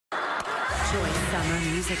Choice Summer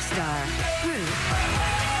Music Star Group: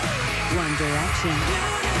 One Direction,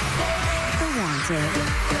 The Wanted,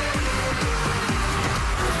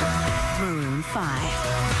 Maroon 5,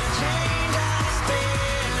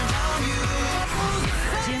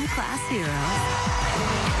 Gym Class Heroes,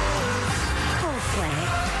 Coldplay,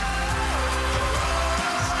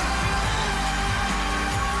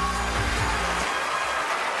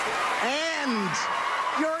 and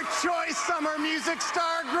your Choice Summer Music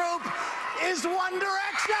Star Group is One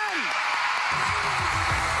Direction!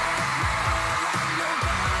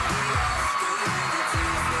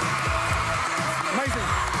 Amazing.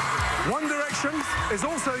 One Direction is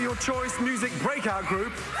also your Choice Music Breakout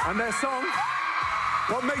Group, and their song,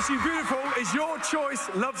 What Makes You Beautiful, is your Choice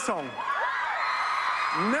Love Song.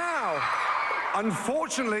 Now,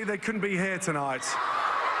 unfortunately, they couldn't be here tonight.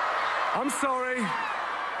 I'm sorry.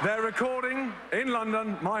 They're recording in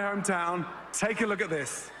London, my hometown. Take a look at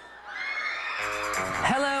this.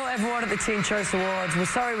 Hello, everyone at the Teen Choice Awards. We're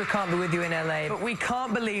sorry we can't be with you in LA, but we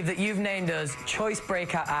can't believe that you've named us Choice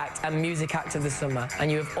Breakout Act and Music Act of the Summer.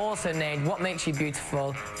 And you have also named What Makes You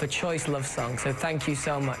Beautiful for Choice Love Song. So thank you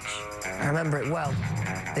so much. I remember it well.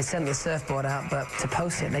 They sent the surfboard out, but to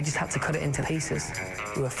post it, they just had to cut it into pieces.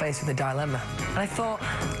 We were faced with a dilemma. And I thought,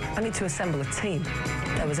 I need to assemble a team.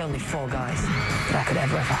 There was only 4 guys that I could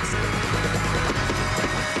ever have asked.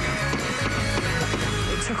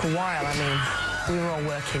 It took a while, I mean. We were all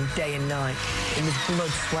working day and night. It was blood,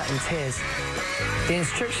 sweat and tears. The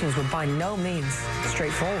instructions were by no means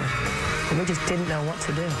straightforward, but we just didn't know what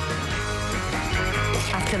to do.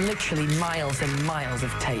 After literally miles and miles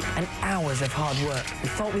of tape and hours of hard work, we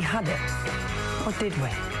thought we had it. Or did we?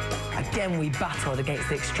 Again, we battled against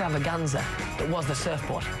the extravaganza that was the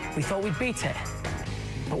surfboard. We thought we'd beat it,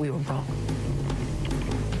 but we were wrong.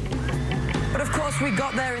 But of course, we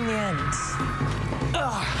got there in the end.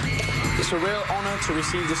 It's a real honour to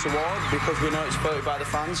receive this award because we know it's voted by the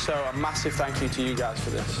fans, so a massive thank you to you guys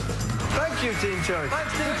for this. Thank you, Teen Choice.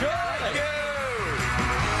 Thanks, Teen Choice.